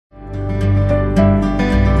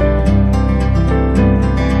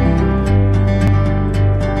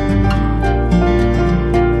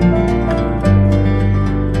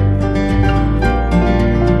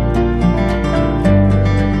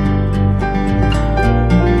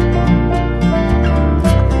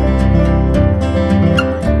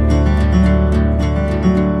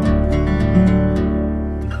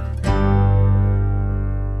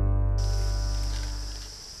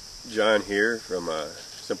from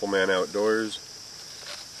Simple Man Outdoors,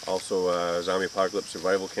 also Zombie Apocalypse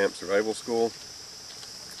Survival Camp Survival School.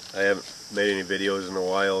 I haven't made any videos in a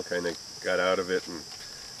while, kind of got out of it, and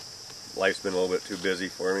life's been a little bit too busy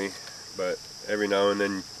for me, but every now and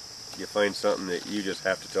then you find something that you just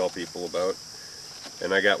have to tell people about,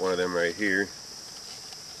 and I got one of them right here.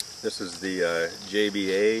 This is the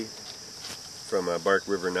JBA from Bark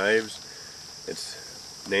River Knives. It's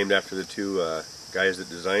named after the two guys that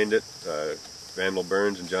designed it, Vandal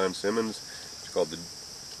Burns and John Simmons. It's called the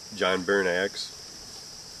Jonburnaxe.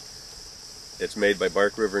 It's made by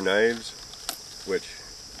Bark River Knives, which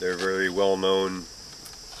they're a very well-known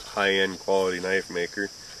high-end quality knife maker.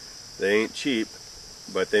 They ain't cheap,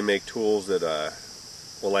 but they make tools that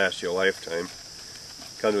will last you a lifetime.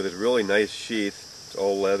 Comes with this really nice sheath. It's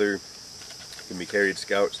all leather. It can be carried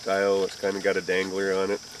scout style. It's kind of got a dangler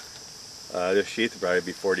on it. This sheath would probably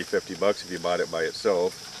be 40-50 bucks if you bought it by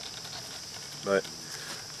itself. But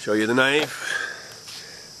show you the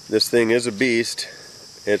knife. This thing is a beast.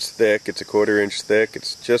 It's thick. It's a 1/4 inch thick.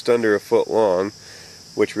 It's just under a foot long,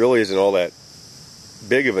 which really isn't all that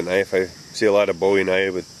big of a knife. I see a lot of Bowie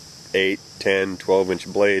knives with 8, 10, 12 inch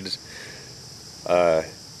blades.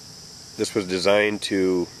 This was designed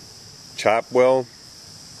to chop well,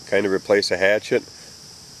 kind of replace a hatchet,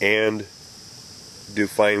 and do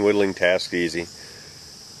fine whittling tasks easy.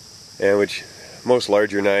 And which most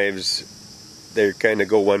larger knives, they kind of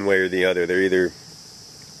go one way or the other. They're either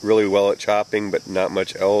really well at chopping but not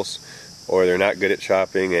much else, or they're not good at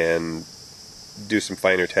chopping and do some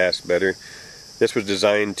finer tasks better. This was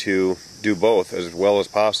designed to do both as well as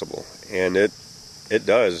possible, and it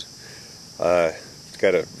does. It's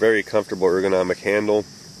got a very comfortable ergonomic handle.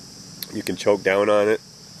 You can choke down on it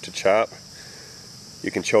to chop. You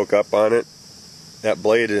can choke up on it. That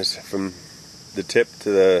blade is, from the tip to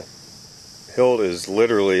the hilt, is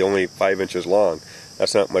literally only 5 inches long.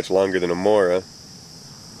 That's not much longer than a Mora.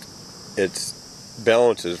 Its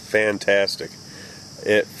balance is fantastic.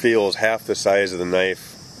 It feels half the size of the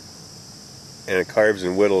knife, and it carves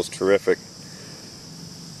and whittles terrific.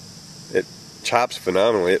 It chops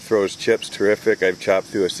phenomenally. It throws chips terrific. I've chopped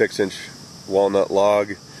through a 6-inch walnut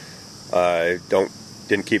log. I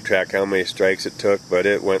didn't keep track how many strikes it took, but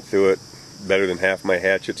it went through it better than half my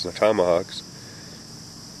hatchets and tomahawks.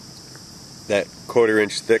 That 1/4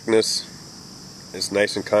 inch thickness is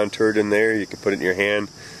nice and contoured in there. You can put it in your hand.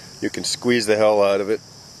 You can squeeze the hell out of it,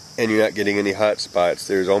 and you're not getting any hot spots.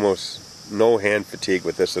 There's almost no hand fatigue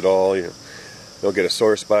with this at all. You don't get a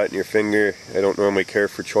sore spot in your finger. I don't normally care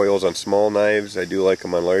for choils on small knives. I do like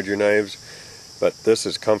them on larger knives, but this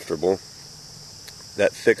is comfortable.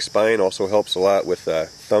 That thick spine also helps a lot with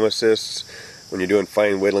thumb assists. When you're doing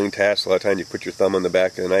fine whittling tasks, a lot of times you put your thumb on the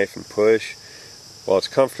back of the knife and push. Well, it's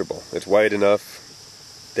comfortable. It's wide enough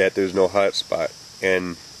that there's no hot spot.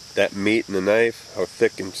 And that meat in the knife, how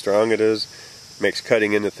thick and strong it is, makes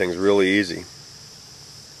cutting into things really easy.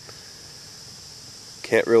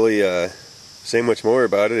 Can't really say much more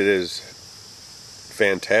about it. It is a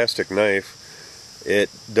fantastic knife. It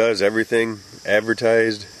does everything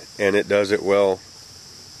advertised, and it does it well.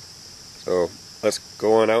 So let's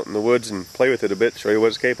go on out in the woods and play with it a bit, show you what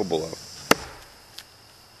it's capable of.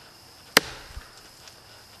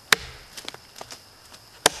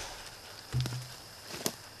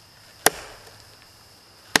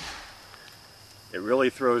 It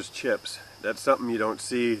really throws chips. That's something you don't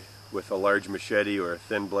see with a large machete or a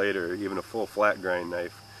thin blade or even a full flat grind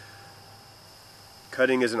knife.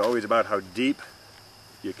 Cutting isn't always about how deep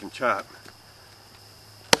you can chop.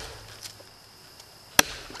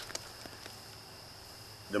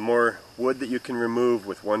 The more wood that you can remove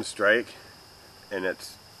with one strike, and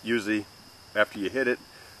it's usually after you hit it,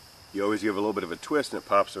 you always give a little bit of a twist and it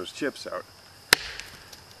pops those chips out.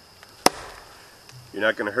 You're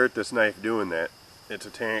not going to hurt this knife doing that. It's a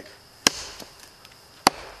tank.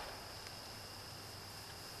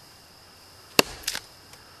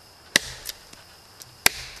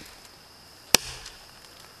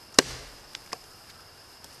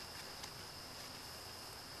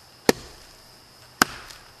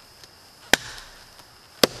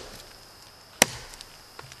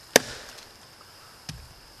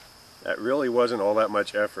 That really wasn't all that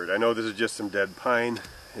much effort. I know this is just some dead pine.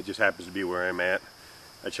 It just happens to be where I'm at.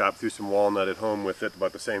 I chopped through some walnut at home with it,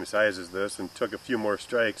 about the same size as this, and took a few more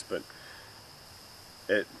strikes, but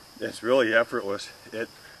it's really effortless. It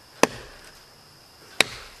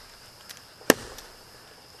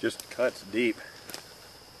just cuts deep.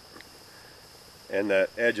 And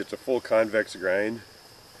that edge, it's a full convex grind.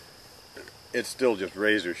 It's still just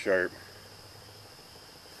razor sharp.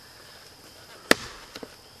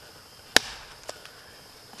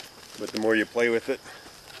 But but the more you play with it,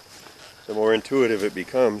 the more intuitive it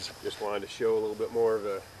becomes. Just wanted to show a little bit more of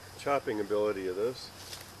the chopping ability of this.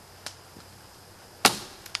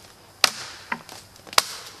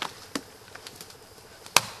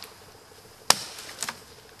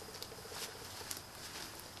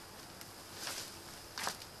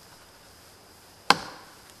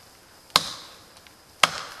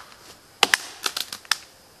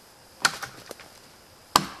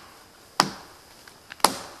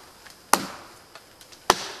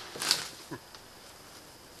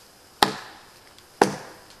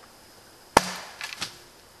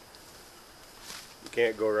 You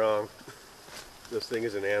can't go wrong. This thing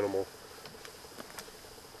is an animal.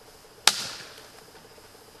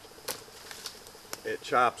 It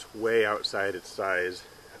chops way outside its size.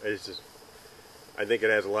 I think it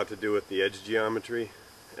has a lot to do with the edge geometry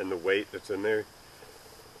and the weight that's in there.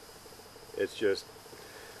 It's just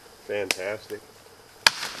fantastic.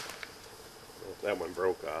 Well, that one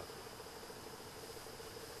broke off.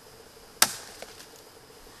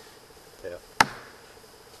 Yeah.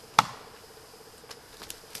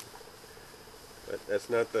 But that's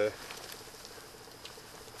not the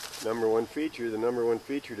number one feature. The number one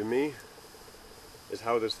feature to me is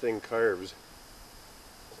how this thing carves.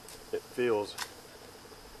 It feels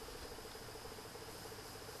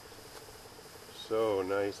so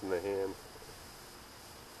nice in the hand.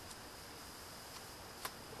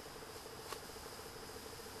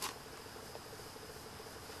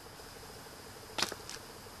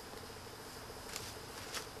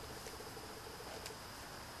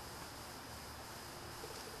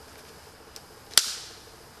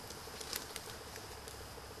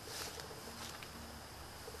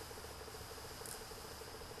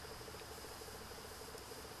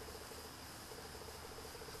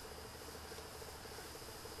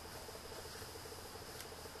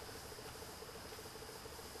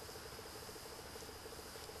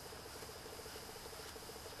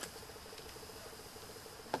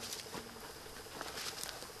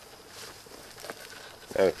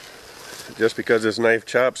 Just because this knife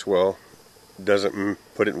chops well doesn't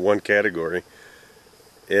put it in one category.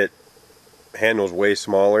 It handles way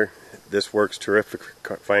smaller. This works terrific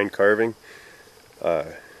for fine carving.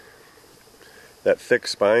 That thick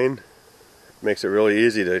spine makes it really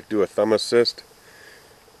easy to do a thumb assist.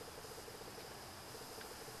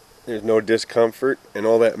 There's no discomfort, and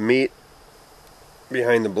all that meat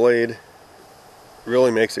behind the blade really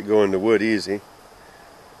makes it go into wood easy.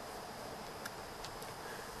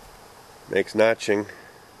 Makes notching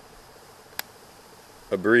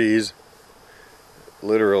a breeze,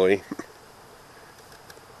 literally.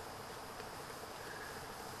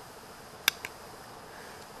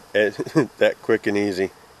 And that quick and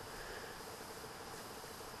easy.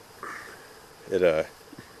 It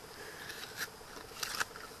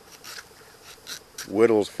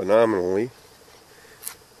whittles phenomenally.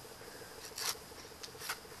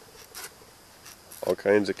 All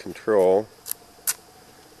kinds of control.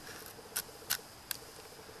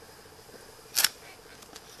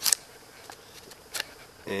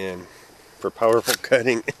 And for powerful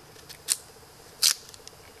cutting,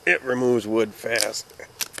 it removes wood fast.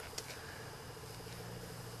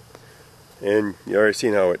 And you already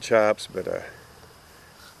seen how it chops, but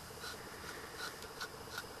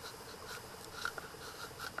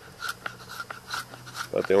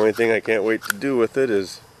the only thing I can't wait to do with it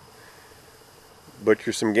is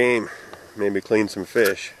butcher some game, maybe clean some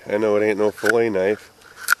fish. I know it ain't no fillet knife,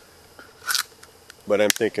 but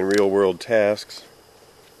I'm thinking real world tasks.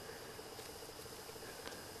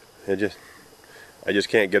 I just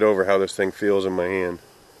can't get over how this thing feels in my hand.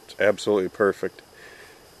 It's absolutely perfect.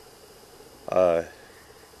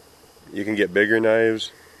 You can get bigger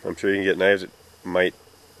knives. I'm sure you can get knives that might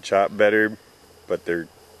chop better, but they're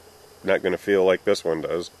not going to feel like this one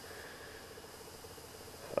does.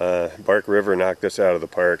 Bark River knocked this out of the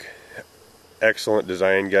park. Excellent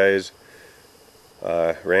design guys,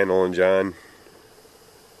 Randall and John,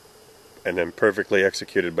 and then perfectly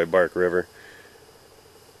executed by Bark River.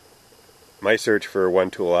 My search for a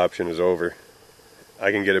one-tool option is over. I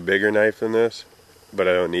can get a bigger knife than this, but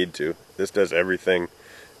I don't need to. This does everything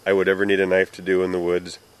I would ever need a knife to do in the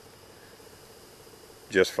woods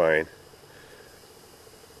just fine.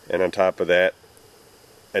 And on top of that,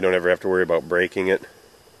 I don't ever have to worry about breaking it.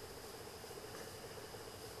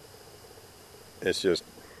 It's just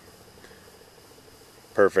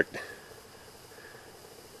perfect.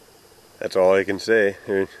 That's all I can say.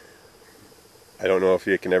 I don't know if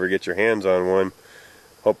you can ever get your hands on one.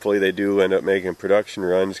 Hopefully they do end up making production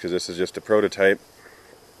runs, because this is just a prototype.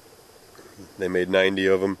 They made 90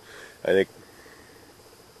 of them. I think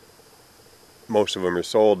most of them are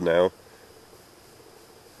sold now.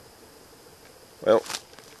 Well,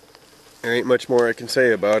 there ain't much more I can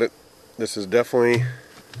say about it. This is definitely,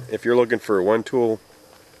 if you're looking for a one-tool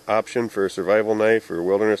option for a survival knife or a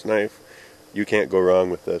wilderness knife, you can't go wrong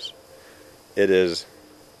with this. It is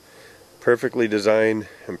perfectly designed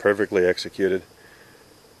and perfectly executed.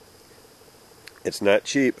 It's not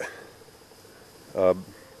cheap. I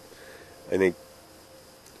think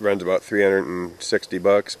it runs about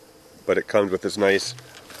 $360, but it comes with this nice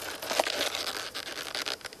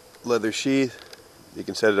leather sheath. You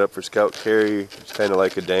can set it up for scout carry. It's kind of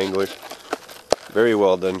like a dangler. Very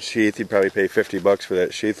well done sheath. You'd probably pay $50 for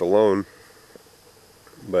that sheath alone.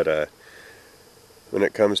 But when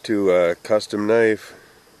it comes to a custom knife,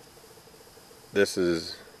 this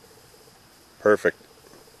is perfect.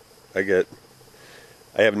 I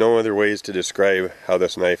have no other ways to describe how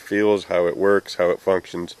this knife feels, how it works, how it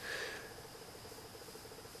functions.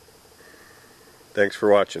 Thanks for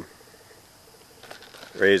watching.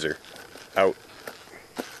 Razor, out.